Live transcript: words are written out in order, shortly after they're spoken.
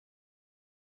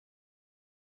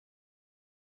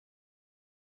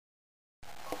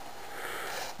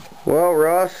Well,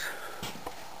 Russ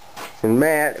and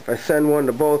Matt, if I send one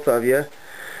to both of you,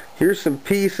 here's some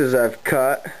pieces I've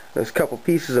cut. There's a couple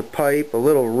pieces of pipe, a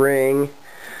little ring,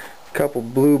 a couple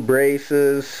blue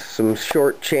braces, some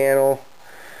short channel.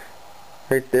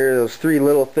 Right there, those three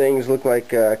little things look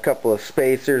like a couple of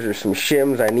spacers or some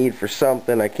shims I need for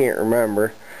something, I can't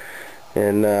remember.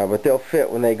 And but they'll fit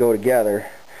when they go together.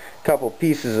 A couple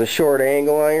pieces of short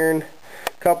angle iron,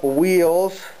 a couple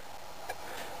wheels.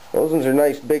 Those ones are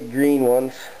nice big green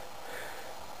ones.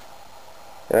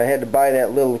 And I had to buy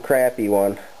that little crappy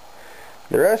one.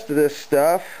 The rest of this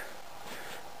stuff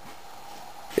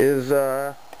is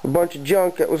a bunch of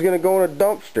junk that was going to go in a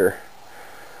dumpster.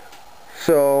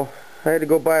 So I had to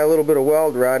go buy a little bit of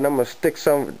weld rod, and I'm going to stick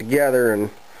some of it together and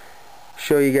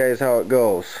show you guys how it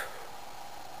goes.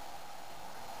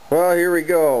 Well, here we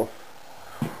go.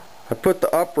 I put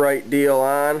the upright deal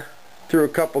on, threw a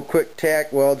couple quick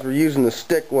tack welds. We're using the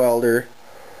stick welder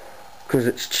because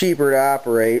it's cheaper to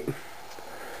operate.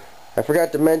 I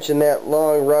forgot to mention that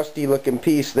long rusty looking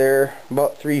piece there,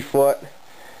 about 3 foot.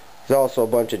 There's also a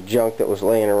bunch of junk that was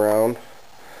laying around.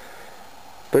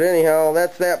 But anyhow,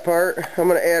 that's that part. I'm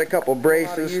going to add a couple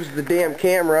braces. I use the damn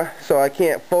camera so I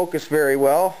can't focus very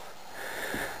well.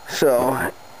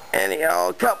 So anyhow,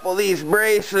 a couple of these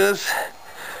braces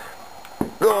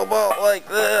go about like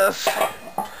this.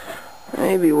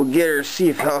 Maybe we'll get her to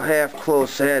see how half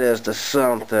close that is to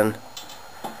something.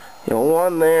 You know,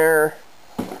 one there.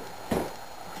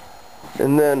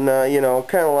 And then, you know,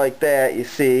 kind of like that, you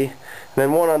see. And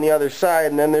then one on the other side,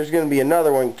 and then there's going to be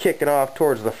another one kicking off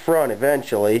towards the front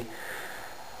eventually.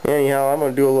 Anyhow, I'm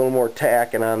going to do a little more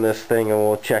tacking on this thing, and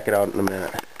we'll check it out in a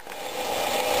minute.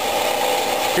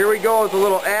 Here we go with a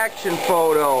little action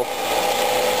photo.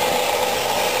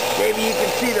 Maybe you can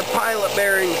see the pilot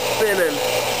bearing spinning.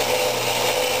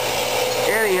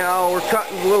 Anyhow, we're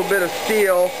cutting a little bit of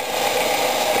steel.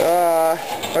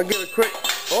 I'll give a quick...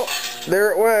 Oh,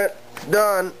 there it went. It's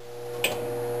done.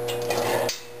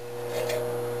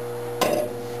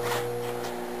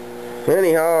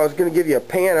 Anyhow, I was going to give you a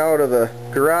pan out of the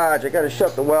garage. I got to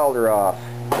shut the welder off.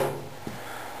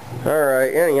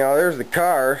 Alright, anyhow, there's the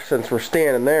car since we're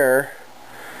standing there.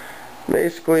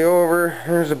 Basically over,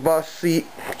 there's a bus seat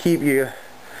to keep you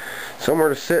somewhere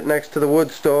to sit next to the wood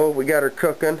stove. We got her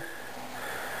cooking.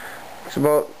 It's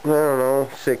about, I don't know,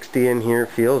 60 in here, it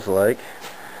feels like.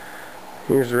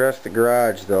 Here's the rest of the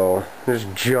garage though. There's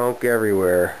junk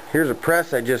everywhere. Here's a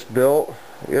press I just built.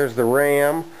 There's the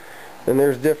ram. And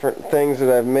there's different things that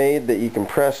I've made that you can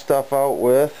press stuff out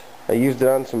with. I used it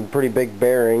on some pretty big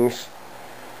bearings.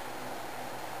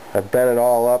 I bent it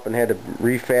all up and had to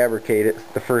refabricate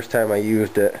it the first time I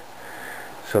used it.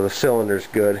 So the cylinder's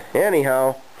good.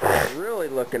 Anyhow, what I'm really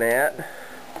looking at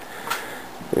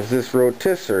is this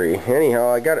rotisserie. Anyhow,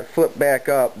 I got it flipped back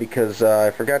up because I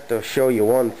forgot to show you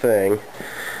one thing.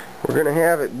 We're going to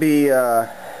have it be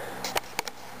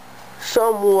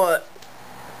somewhat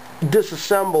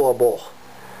disassemblable.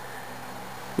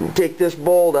 You take this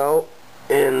bolt out,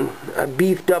 and I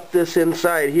beefed up this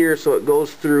inside here so it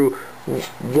goes through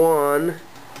 1,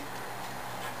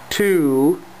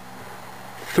 2,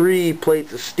 3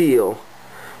 plates of steel,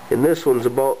 and this one's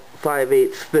about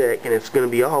 5/8 thick, and it's going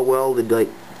to be all welded like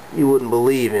you wouldn't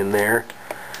believe in there,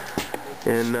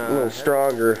 and a little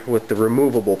stronger with the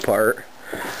removable part.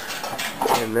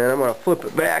 And then I'm going to flip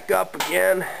it back up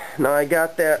again. Now I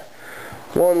got that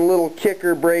one little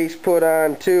kicker brace put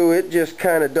on too. It just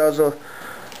kind of does a,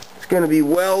 it's going to be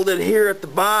welded here at the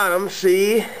bottom,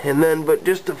 see, and then but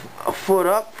just a foot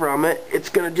up from it, it's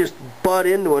going to just butt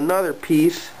into another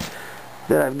piece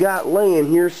that I've got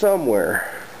laying here somewhere.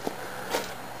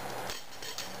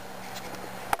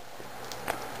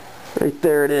 Right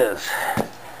there it is.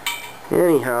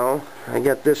 Anyhow, I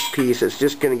got this piece. It's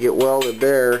just going to get welded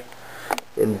there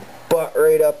and butt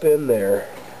right up in there.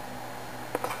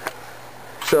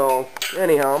 So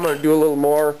anyhow, I'm going to do a little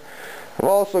more. I've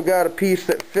also got a piece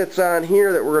that fits on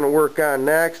here that we're going to work on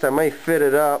next. I might fit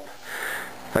it up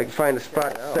if I can find a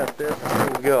spot to set this.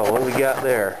 There we go. What do we got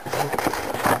there?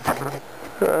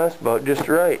 That's about just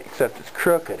right, except it's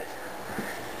crooked.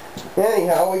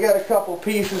 Anyhow, we got a couple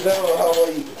pieces, I don't know how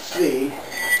well you can see.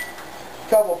 A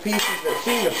couple pieces that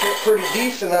seem to fit pretty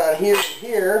decent on here and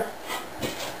here.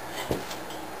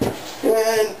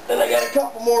 And then I got a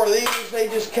couple more of these. They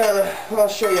just kind of, I'll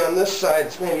show you on this side,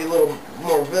 it's maybe a little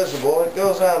more visible. It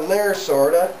goes on there,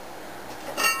 sorta.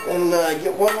 And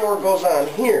get one more goes on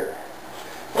here.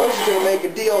 I'm just going to make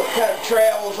a deal that kind of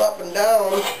travels up and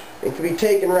down and can be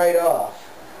taken right off.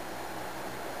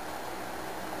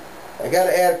 I got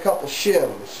to add a couple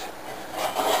shims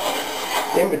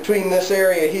in between this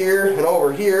area here and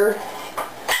over here.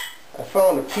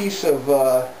 found a piece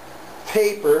of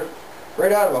paper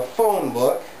right out of a phone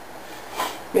book.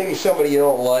 Maybe somebody you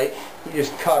don't like. You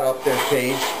just cut up their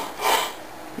page.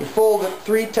 You fold it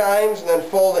 3 times and then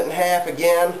fold it in half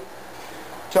again.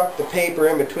 Tuck the paper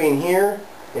in between here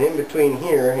and in between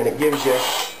here, and it gives you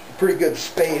a pretty good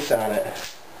space on it.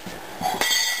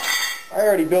 I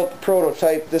already built the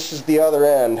prototype. This is the other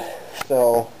end,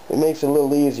 so it makes it a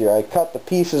little easier. I cut the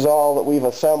pieces all that we've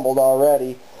assembled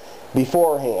already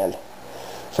beforehand,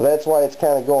 so that's why it's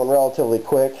kind of going relatively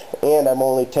quick, and I'm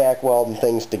only tack welding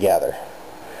things together.